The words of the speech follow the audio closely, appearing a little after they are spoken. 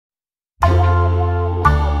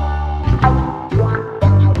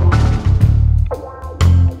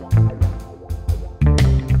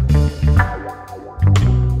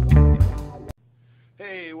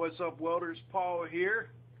fellas, Paul here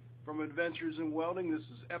from Adventures in Welding. This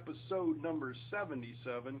is episode number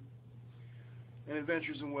 77, and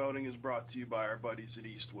Adventures in Welding is brought to you by our buddies at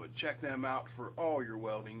Eastwood. Check them out for all your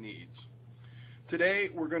welding needs. Today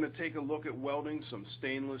we're going to take a look at welding some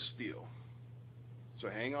stainless steel. So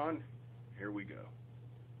hang on, here we go.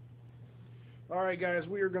 Alright guys,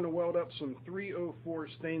 we are going to weld up some 304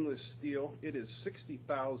 stainless steel. It is 60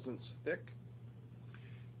 thousandths thick.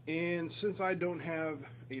 And since I don't have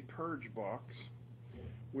a purge box,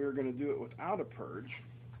 we're going to do it without a purge,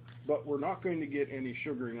 but we're not going to get any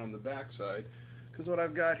sugaring on the backside, because what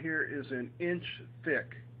I've got here is an inch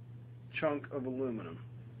thick chunk of aluminum.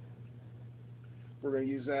 We're going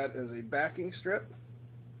to use that as a backing strip,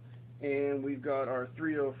 and we've got our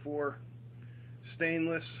 304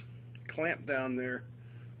 stainless clamped down there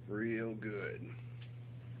real good.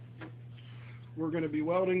 We're going to be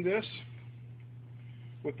welding this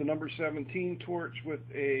with the number 17 torch with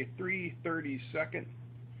a 3/32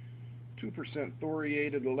 2%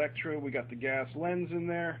 thoriated electrode. We got the gas lens in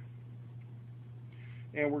there,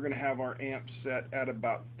 and we're going to have our amp set at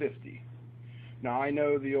about 50. Now I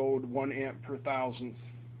know the old 1 amp per thousandth,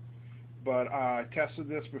 but I tested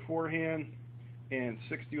this beforehand and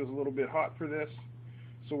 60 was a little bit hot for this,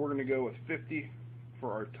 so we're going to go with 50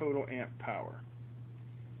 for our total amp power.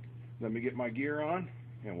 Let me get my gear on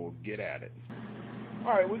and we'll get at it.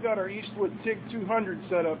 Alright, we got our Eastwood TIG 200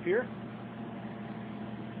 set up here.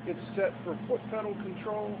 It's set for foot pedal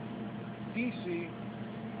control, DC.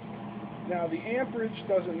 Now the amperage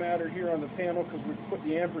doesn't matter here on the panel because we put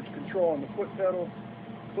the amperage control on the foot pedal.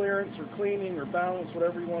 Clearance or cleaning or balance,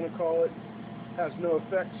 whatever you want to call it, has no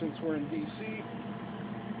effect since we're in DC.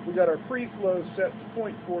 We got our pre-flow set to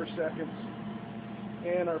 0.4 seconds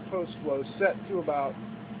and our post-flow set to about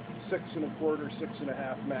 6 1/4, 6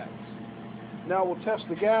 1/2 max. Now we'll test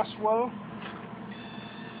the gas flow,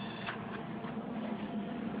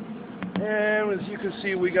 and as you can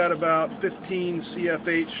see we got about 15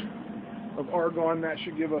 CFH of argon. That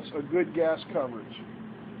should give us a good gas coverage.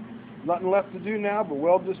 Nothing left to do now but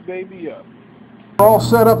weld this baby up. We're all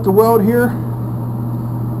set up to weld here.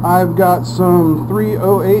 I've got some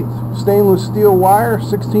 308 stainless steel wire,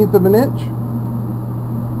 1/16 of an inch.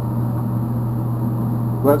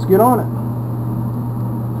 Let's get on it.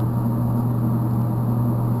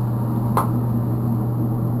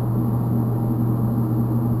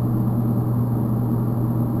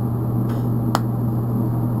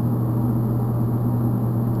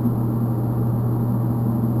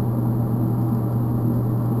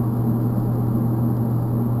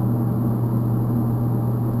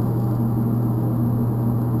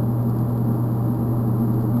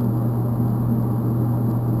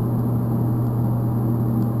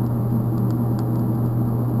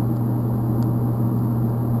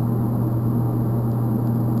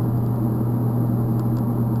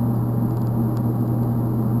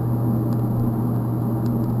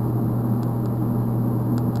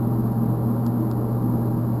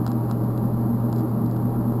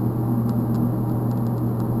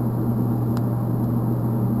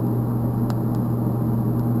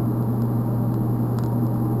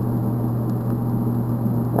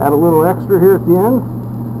 Add a little extra here at the end,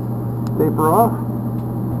 taper off.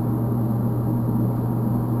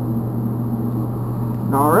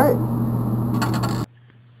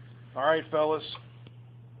 Alright fellas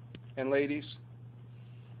and ladies,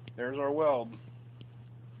 there's our weld.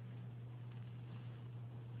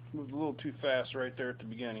 Moved a little too fast right there at the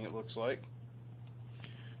beginning, it looks like.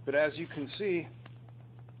 But as you can see,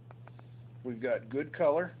 we've got good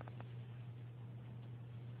color.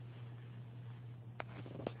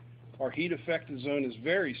 Our heat affected zone is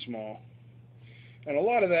very small, and a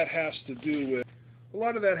lot of that has to do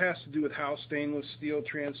with how stainless steel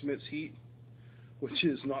transmits heat, which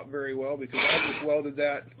is not very well, because I just welded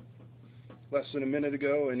that less than a minute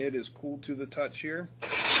ago and it is cool to the touch here.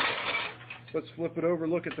 Let's flip it over,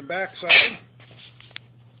 look at the back side.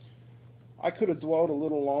 I could have dwelled a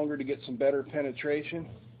little longer to get some better penetration,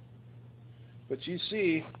 but you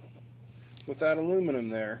see with that aluminum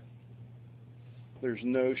there's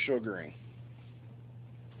no sugaring.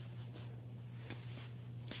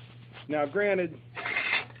 Now granted,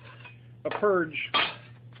 a purge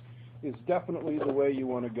is definitely the way you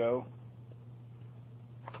want to go,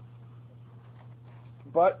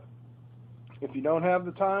 but if you don't have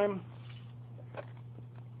the time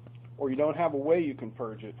or you don't have a way you can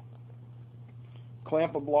purge it,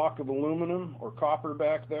 clamp a block of aluminum or copper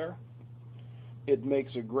back there. It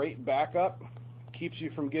makes a great backup. Keeps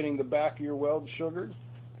you from getting the back of your weld sugared.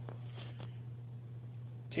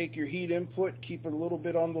 Take your heat input, keep it a little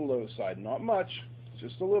bit on the low side. Not much,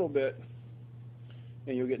 just a little bit.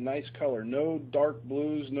 and you'll get nice color. No dark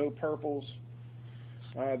blues, no purples.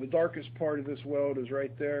 The darkest part of this weld is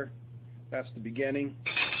right there. That's the beginning.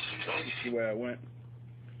 That's the way I went.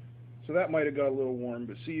 So that might have got a little warm,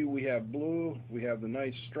 but see, we have blue, we have the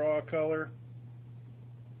nice straw color.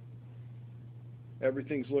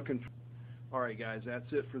 Everything's looking. Alright guys,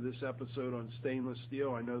 that's it for this episode on stainless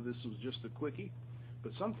steel. I know this was just a quickie,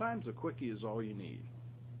 but sometimes a quickie is all you need.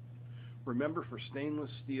 Remember, for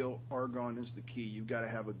stainless steel, argon is the key. You've got to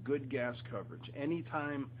have a good gas coverage.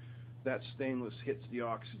 Anytime that stainless hits the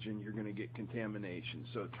oxygen, you're going to get contamination.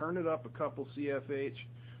 So turn it up a couple CFH,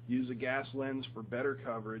 use a gas lens for better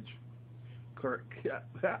coverage,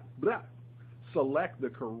 select the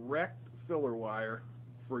correct filler wire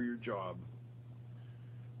for your job.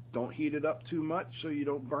 Don't heat it up too much so you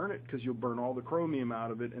don't burn it, because you'll burn all the chromium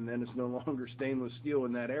out of it, and then it's no longer stainless steel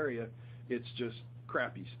in that area. It's just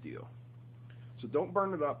crappy steel. So don't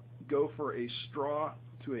burn it up. Go for a straw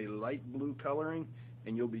to a light blue coloring,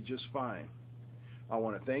 and you'll be just fine. I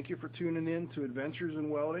want to thank you for tuning in to Adventures in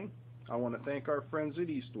Welding. I want to thank our friends at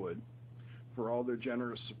Eastwood for all their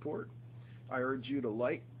generous support. I urge you to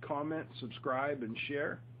like, comment, subscribe, and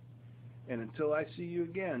share. And until I see you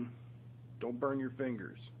again, don't burn your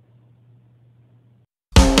fingers.